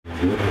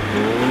Hey,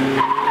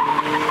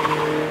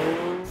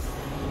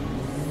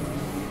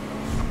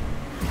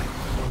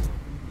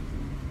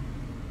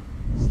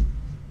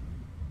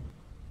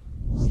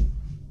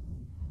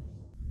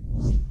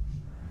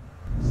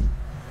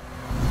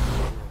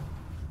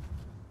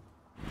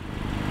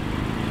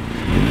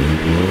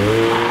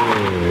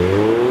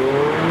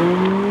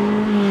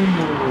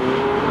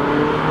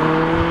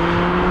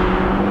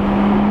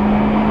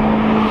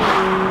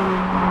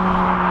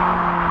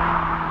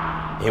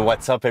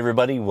 what's up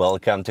everybody?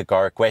 Welcome to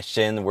Car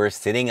Question. We're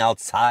sitting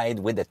outside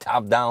with the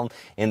top down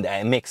in the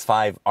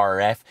MX-5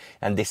 RF,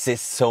 and this is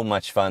so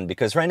much fun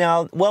because right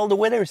now, well, the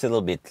weather is a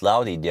little bit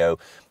cloudy though,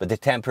 but the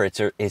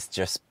temperature is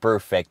just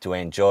perfect to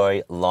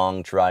enjoy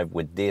long drive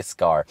with this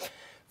car.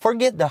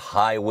 Forget the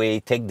highway,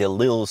 take the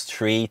little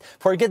street,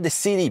 forget the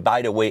city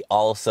by the way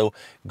also.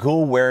 Go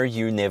where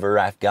you never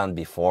have gone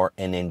before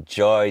and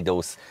enjoy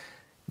those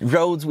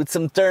roads with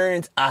some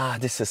turns.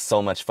 This is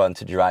so much fun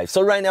to drive.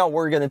 So right now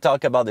we're going to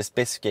talk about the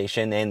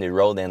specification and the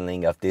road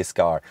handling of this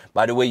car.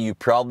 By the way, you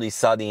probably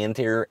saw the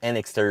interior and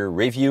exterior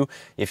review.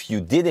 If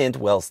you didn't,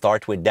 well,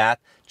 start with that.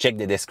 Check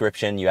the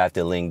description, you have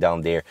the link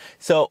down there.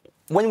 So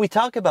when we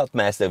talk about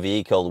Mazda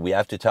vehicle, we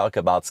have to talk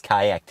about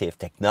SKYACTIV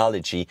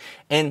Technology,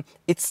 and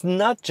it's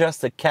not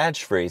just a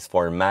catchphrase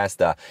for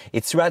Mazda.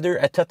 It's rather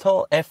a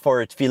total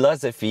effort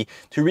philosophy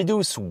to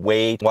reduce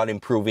weight while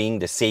improving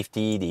the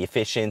safety, the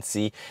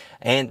efficiency,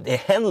 and the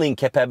handling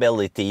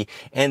capability,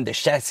 and the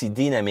chassis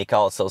dynamic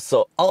also.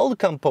 So all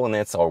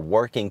components are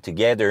working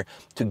together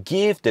to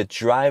give the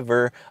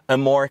driver a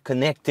more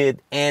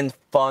connected and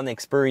fun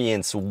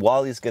experience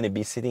while he's going to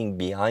be sitting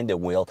behind the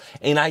wheel.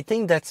 And I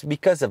think that's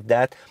because of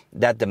that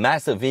the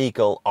Mazda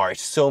vehicle are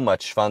so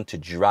much fun to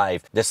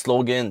drive. The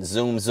slogan,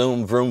 zoom,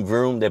 zoom, vroom,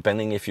 vroom,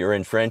 depending if you're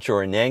in French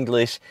or in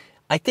English,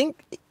 I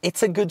think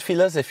it's a good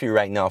philosophy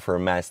right now for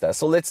Mazda.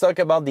 So let's talk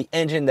about the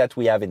engine that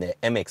we have in the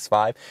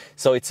MX-5.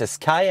 So it's a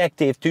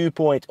SKYACTIV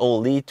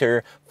 2.0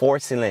 liter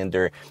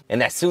 4-cylinder.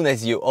 And as soon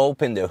as you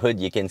open the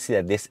hood, you can see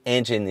that this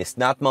engine is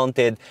not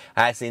mounted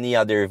as any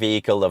other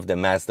vehicle of the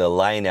Mazda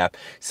lineup.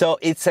 So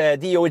it's a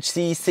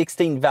DOHC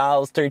 16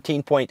 valves,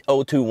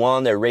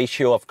 13.021, a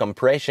ratio of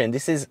compression.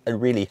 This is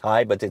really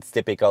high, but it's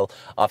typical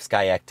of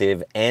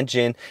SKYACTIV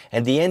engine.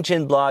 And the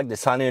engine block, the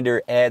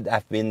cylinder head,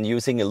 have been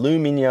using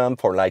aluminum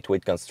for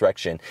lightweight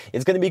construction.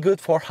 It's going to be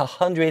good for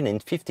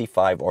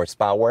 155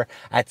 horsepower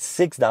at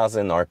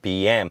 6,000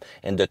 RPM,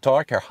 and the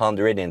torque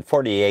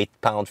 148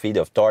 pound-feet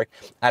of torque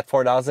at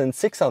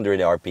 4,600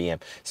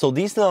 RPM. So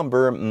this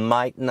number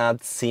might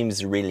not seem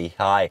really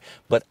high,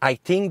 but I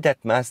think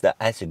that Mazda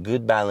has a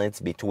good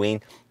balance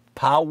between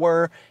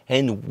power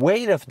and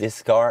weight of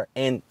this car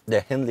and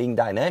the handling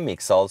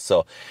dynamics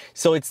also.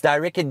 So it's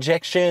direct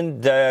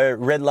injection. The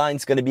red line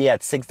is going to be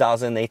at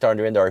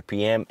 6,800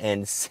 RPM,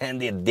 and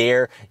send it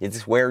there.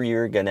 It's where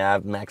you're going to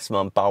have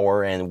maximum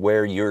power and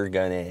where you're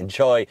going to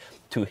enjoy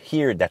to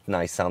hear that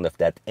nice sound of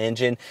that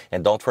engine.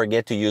 And don't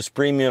forget to use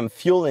premium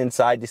fuel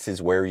inside. This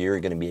is where you're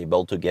going to be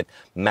able to get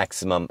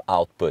maximum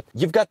output.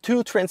 You've got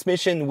two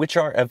transmissions which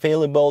are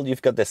available.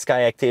 You've got the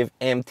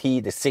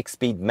SKYACTIV-MT, the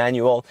 6-speed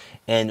manual,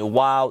 and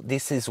wow,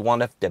 this is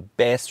one of the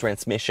best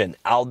transmission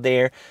out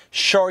there.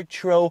 Short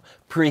throw,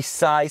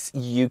 precise.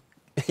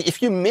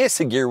 If you miss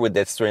a gear with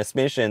this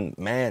transmission,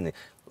 man,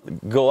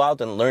 go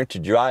out and learn to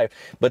drive.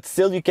 But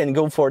still, you can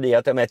go for the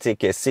automatic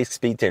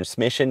 6-speed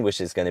transmission,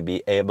 which is going to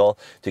be able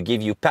to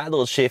give you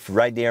paddle shift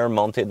right there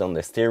mounted on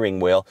the steering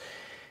wheel.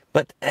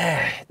 But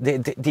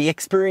the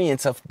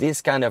experience of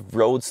this kind of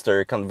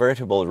roadster,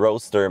 convertible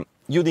roadster,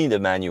 you need a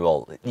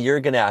manual. You're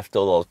gonna have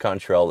total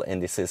control,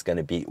 and this is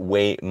gonna be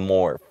way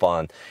more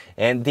fun.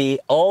 And they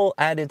all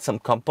added some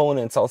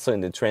components also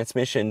in the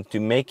transmission to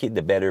make it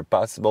the better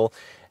possible.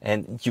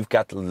 And you've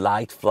got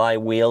light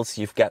flywheels,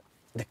 you've got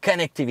the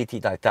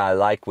connectivity that I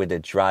like with the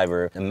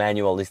driver. A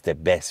manual is the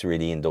best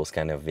really in those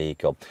kind of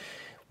vehicle.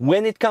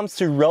 When it comes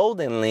to road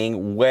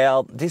handling,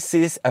 well, this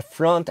is a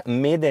front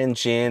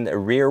mid-engine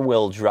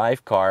rear-wheel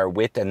drive car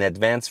with an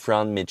advanced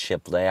front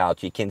midship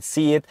layout. You can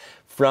see it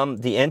from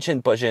the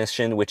engine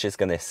position, which is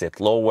going to sit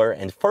lower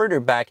and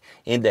further back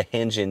in the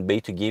engine bay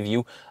to give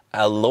you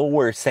a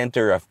lower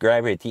center of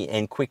gravity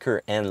and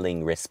quicker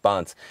handling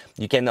response.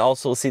 You can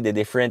also see the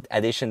different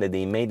addition that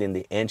they made in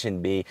the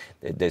engine bay,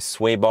 the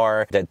sway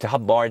bar, the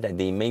top bar that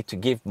they made to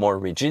give more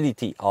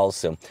rigidity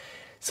also.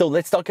 So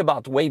let's talk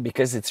about weight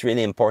because it's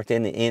really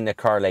important in a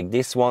car like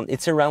this one.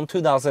 It's around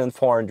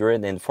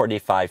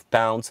 2,445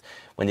 pounds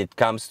when it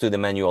comes to the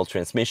manual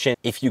transmission.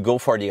 If you go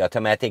for the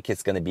automatic,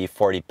 it's going to be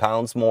 40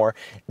 pounds more.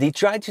 They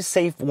try to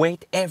save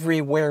weight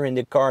everywhere in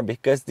the car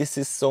because this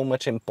is so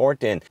much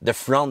important. The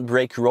front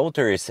brake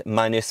rotors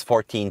minus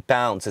 14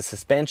 pounds, the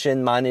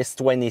suspension minus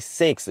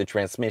 26, the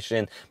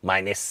transmission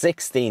minus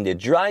 16, the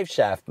drive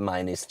shaft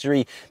minus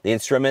 3, the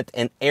instrument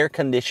and air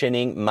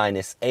conditioning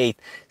minus 8.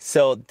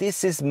 So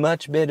this is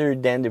much better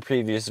than the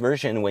previous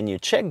version when you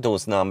check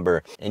those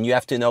numbers. And you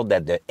have to know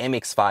that the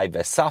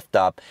MX-5 soft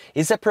top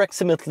is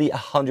approximately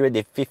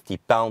 150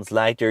 pounds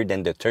lighter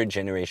than the third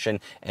generation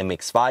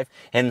MX-5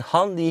 and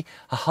only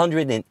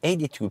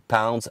 182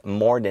 pounds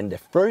more than the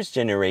first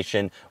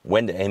generation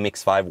when the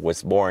MX-5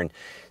 was born.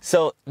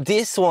 So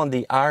this one,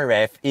 the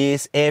RF,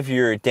 is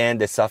heavier than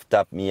the soft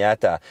top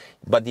Miata,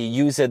 but they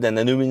use an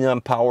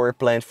aluminum power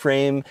plant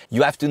frame.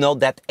 You have to know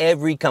that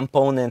every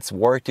components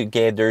work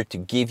together to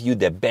give you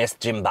the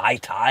best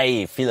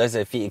embodies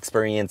philosophy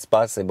experience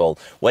possible.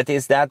 What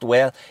is that?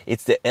 Well,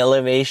 it's the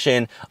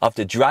elevation of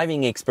the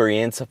driving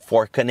experience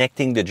for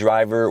connecting the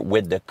driver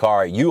with the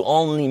car. You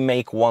only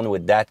make one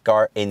with that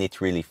car and it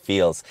really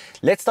feels.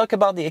 Let's talk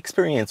about the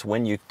experience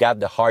when you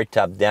got the hard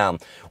top down.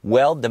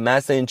 Well, the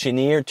Mazda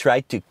engineer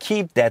tried to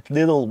keep that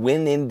little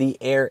wind in the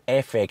air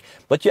effect,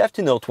 but you have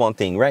to note one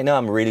thing. Right now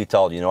I'm really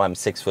tall, you know, I'm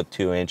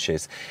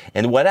 6'2",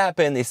 and what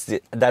happened is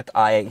that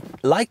I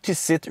like to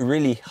sit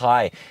really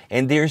high,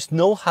 and there's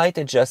no height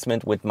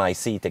adjustment with my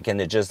seat. I can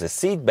adjust the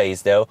seat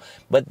base though,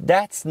 but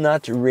that's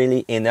not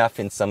really enough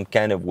in some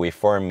kind of way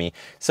for me.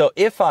 So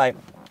if I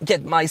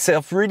get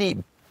myself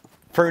really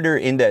further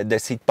in the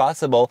seat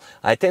possible,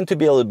 I tend to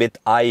be a little bit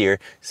higher.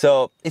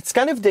 So it's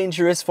kind of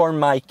dangerous for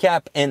my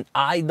cap, and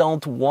I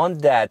don't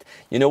want that.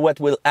 You know what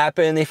will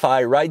happen if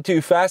I ride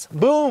too fast?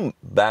 Boom!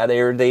 Bad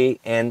air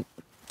day, and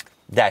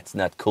that's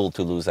not cool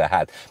to lose a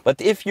hat. But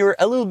if you're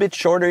a little bit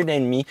shorter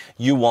than me,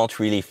 you won't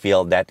really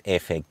feel that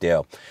effect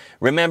though.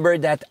 Remember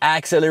that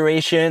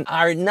acceleration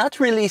are not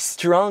really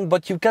strong,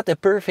 but you've got a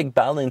perfect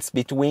balance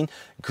between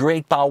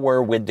great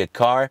power with the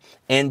car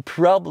and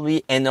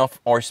probably enough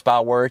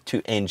horsepower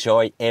to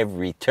enjoy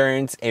every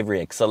turns,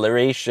 every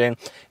acceleration.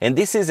 And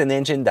this is an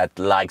engine that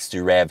likes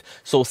to rev,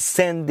 so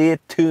send it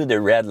to the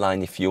red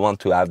line if you want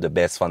to have the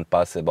best fun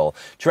possible.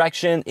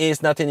 Traction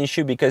is not an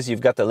issue because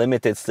you've got a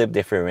limited slip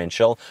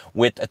differential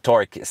with a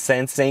torque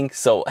sensing,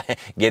 so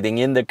getting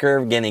in the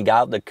curve, getting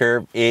out the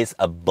curve is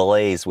a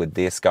blaze with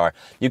this car.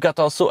 You got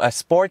also a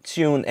sport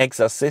tune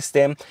exhaust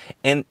system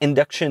and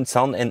induction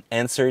sound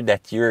enhancer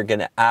that you're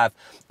gonna have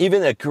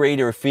even a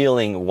greater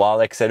feeling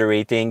while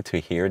accelerating to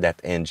hear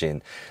that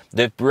engine.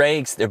 The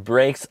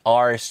brakes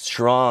are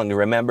strong.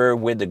 Remember,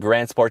 with the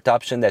Grand Sport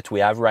option that we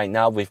have right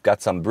now, we've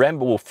got some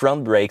Brembo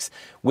front brakes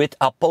with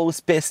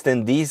opposed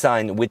piston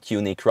design with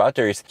unique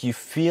rotors. You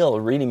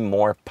feel really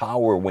more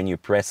power when you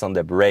press on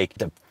the brake.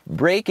 The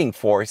braking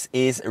force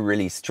is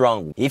really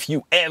strong. If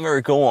you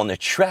ever go on a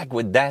track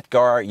with that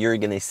car, you're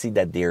gonna see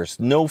that there's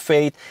no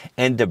fade,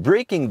 and the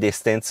braking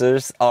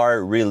distances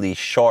are really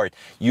short.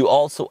 You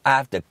also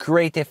have the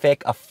great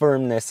effect of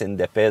firmness in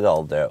the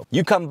pedal though.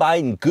 You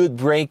combine good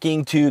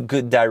braking to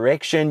good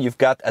direction. You've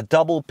got a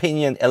double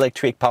pinion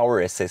electric power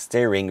assist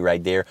steering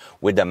right there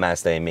with the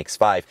Mazda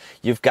MX-5.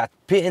 You've got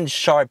pin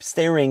sharp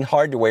steering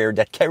hardware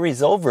that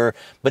carries over,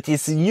 but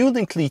is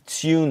uniquely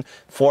tuned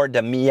for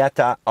the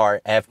Miata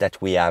RF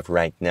that we have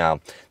right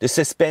now. The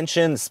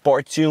suspension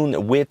sport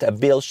tune with a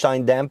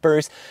Bilstein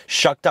dampers,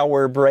 shock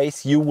tower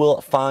brace. You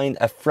will find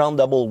a front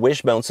double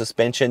wishbone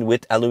suspension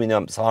with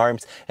aluminum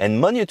arms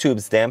and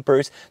monotubes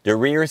dampers. The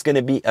rear is going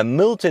to be a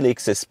multi-link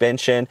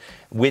suspension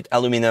with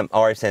aluminum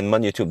arms and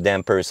monotube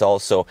dampers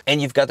also.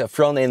 And you've got a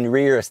front and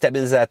rear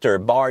stabilizer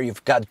bar.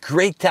 You've got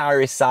great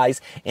tire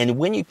size, and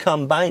when you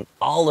combine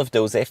all of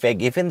those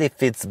effects, even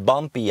if it's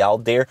bumpy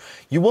out there,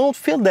 you won't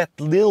feel that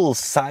little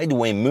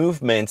sideways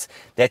movements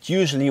that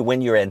usually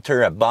when you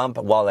enter a bump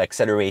while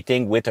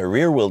accelerating with a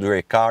rear-wheel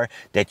drive car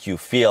that you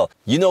feel.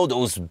 You know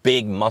those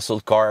big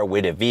muscle car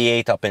with a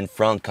V8 up in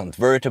front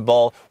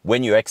convertible,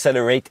 when you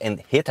accelerate and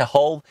hit a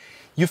hole,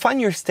 you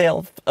find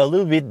yourself a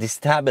little bit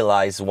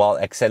destabilized while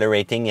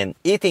accelerating and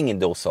hitting in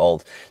those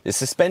holes. The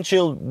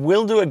suspension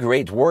will do a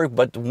great work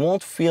but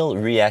won't feel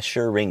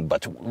reassuring.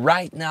 But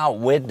right now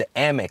with the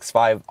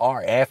MX-5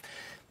 RF,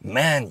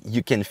 man,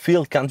 you can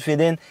feel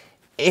confident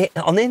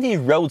on any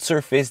road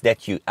surface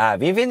that you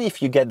have, even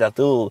if you get that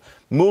little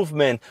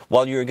movement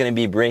while you're going to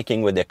be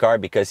braking with the car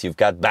because you've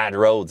got bad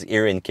roads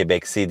here in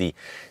Quebec City.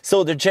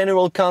 So the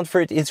general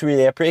comfort is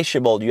really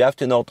appreciable. You have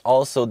to note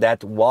also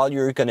that while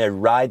you're going to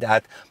ride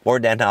at more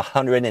than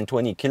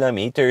 120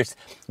 kilometers,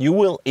 you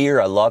will hear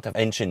a lot of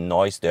engine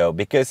noise though,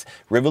 because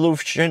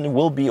revolution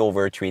will be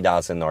over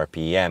 3000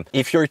 RPM.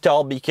 If you're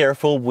tall, be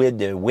careful with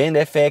the wind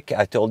effect.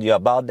 I told you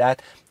about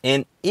that.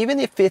 And even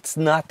if it's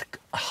not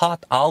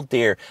hot out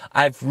there,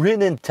 I've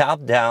ridden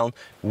top down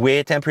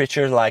with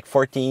temperatures like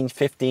 14,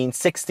 15,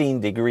 16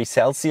 degrees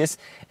Celsius,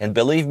 and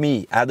believe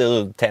me, add a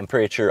little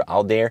temperature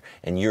out there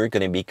and you're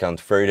going to be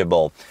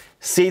comfortable.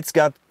 Seats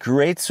got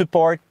great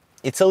support.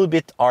 It's a little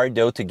bit hard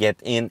though to get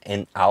in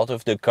and out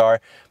of the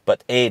car,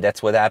 but hey,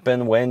 that's what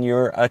happens when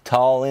you're a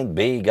tall and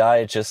big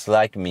guy just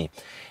like me.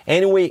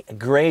 Anyway,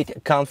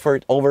 great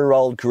comfort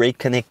overall, great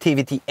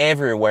connectivity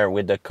everywhere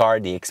with the car.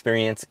 The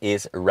experience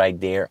is right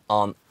there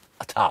on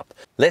top.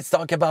 Let's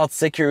talk about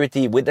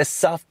security. With the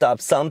soft top,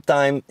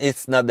 sometimes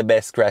it's not the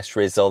best crash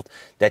result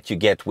that you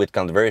get with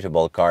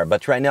convertible car,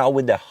 but right now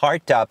with the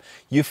hard top,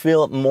 you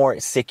feel more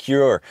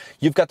secure.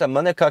 You've got a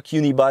monocoque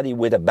unibody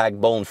with a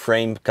backbone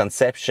frame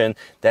conception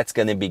that's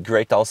going to be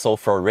great also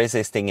for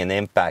resisting an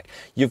impact.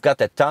 You've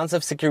got a tons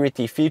of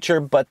security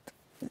feature, but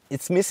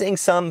it's missing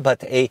some,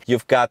 but hey,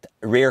 you've got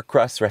rear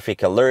cross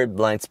traffic alert,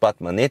 blind spot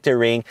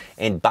monitoring,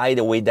 and by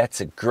the way,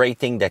 that's a great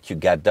thing that you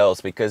got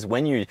those, because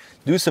when you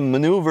do some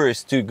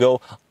maneuvers to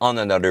go on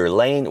another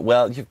lane,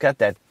 well, you've got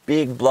that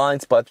big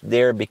blind spot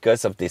there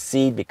because of the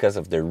seat, because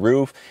of the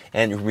roof,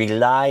 and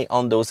rely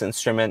on those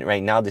instruments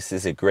right now. This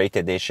is a great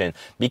addition.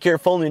 Be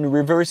careful in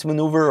reverse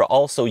maneuver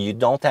also, you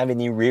don't have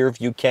any rear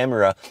view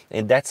camera,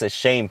 and that's a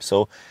shame.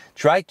 So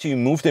try to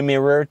move the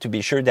mirror to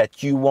be sure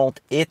that you won't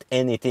hit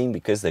anything,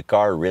 because the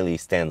car really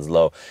stands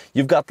low.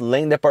 You've got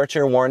lane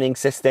departure warning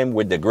system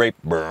with the great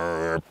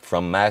burp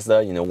from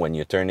Mazda. You know, when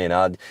you turn it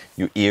on,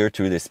 you hear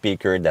through the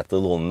speaker that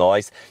little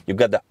noise. You've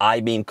got the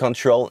high beam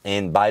control,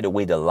 and by the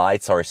way, the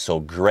lights are so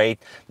great.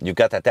 You've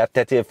got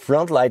adaptive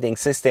front lighting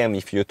system.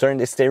 If you turn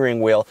the steering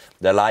wheel,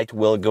 the light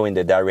will go in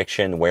the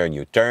direction where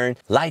you turn.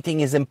 Lighting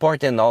is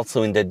important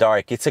also in the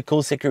dark. It's a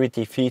cool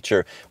security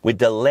feature with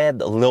the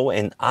LED low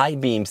and high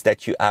beams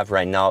that you have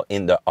right now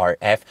in the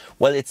RF.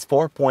 Well, it's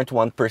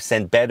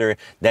 4.1% better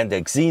than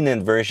the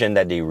Xenon version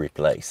that they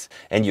replace.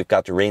 And you've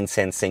got rain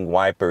sensing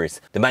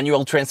wipers. The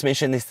manual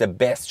transmission is the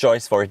best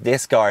choice for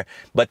this car,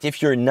 but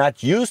if you're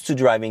not used to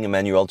driving a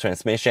manual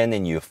transmission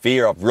and you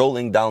fear of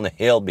rolling down a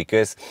hill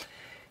because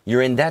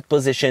you're in that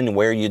position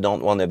where you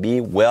don't want to be,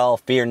 well,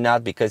 fear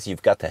not, because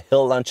you've got a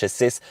hill launch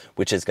assist,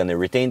 which is going to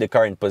retain the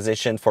car in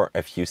position for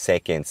a few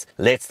seconds.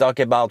 Let's talk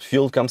about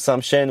fuel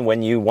consumption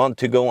when you want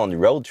to go on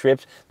road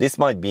trips. This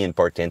might be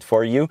important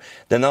for you.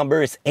 The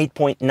number is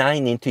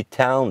 8.9 into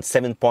town,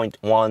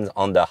 7.1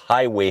 on the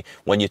highway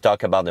when you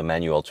talk about the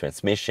manual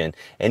transmission.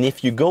 And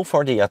if you go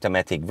for the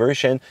automatic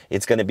version,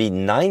 it's going to be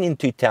 9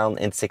 into town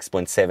and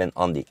 6.7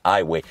 on the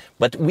highway.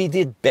 But we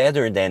did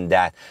better than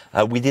that.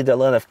 We did a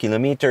lot of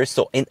kilometers,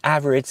 so in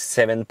average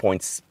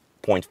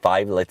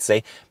 7.5, let's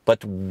say.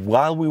 But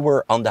while we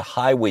were on the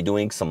highway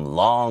doing some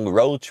long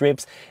road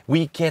trips,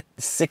 we get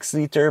 6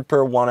 liters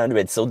per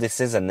 100. So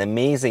this is an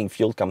amazing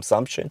fuel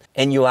consumption.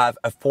 And you have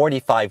a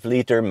 45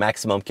 liter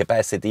maximum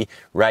capacity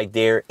right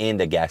there in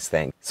the gas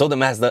tank. So the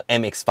Mazda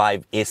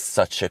MX-5 is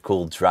such a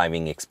cool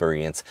driving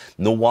experience.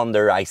 No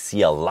wonder I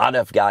see a lot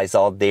of guys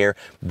out there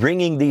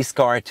bringing these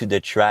cars to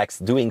the tracks,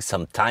 doing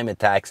some time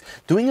attacks,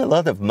 doing a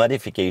lot of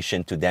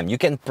modification to them. You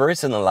can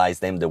personalize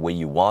them the way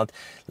you want.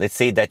 Let's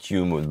say that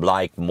you would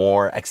like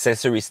more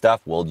accessory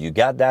stuff, well, you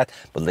got that.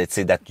 But let's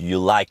say that you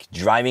like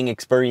driving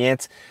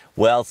experience,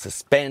 well,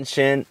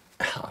 suspension,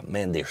 oh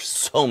man, there's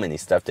so many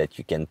stuff that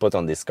you can put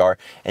on this car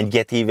and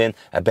get even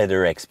a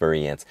better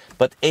experience.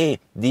 But hey,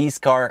 these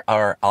cars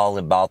are all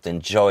about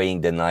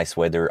enjoying the nice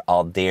weather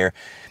out there,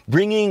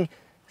 bringing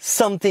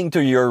something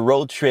to your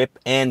road trip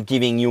and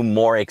giving you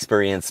more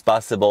experience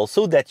possible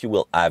so that you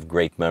will have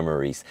great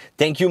memories.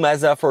 Thank you,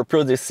 Mazda, for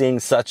producing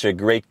such a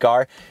great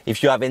car.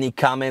 If you have any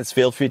comments,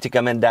 feel free to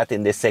comment that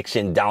in the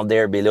section down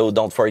there below.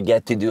 Don't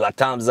forget to do a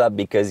thumbs up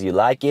because you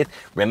like it.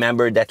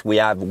 Remember that we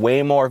have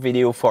way more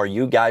video for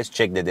you guys.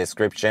 Check the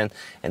description.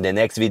 And the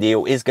next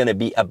video is going to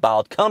be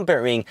about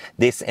comparing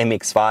this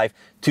MX-5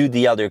 to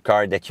the other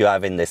car that you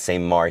have in the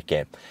same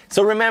market.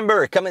 So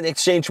remember, come and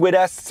exchange with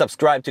us,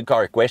 subscribe to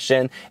Car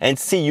Question, and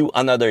see you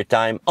another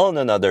time on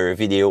another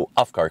video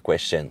of Car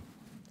Question.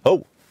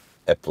 Oh,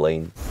 a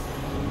plane.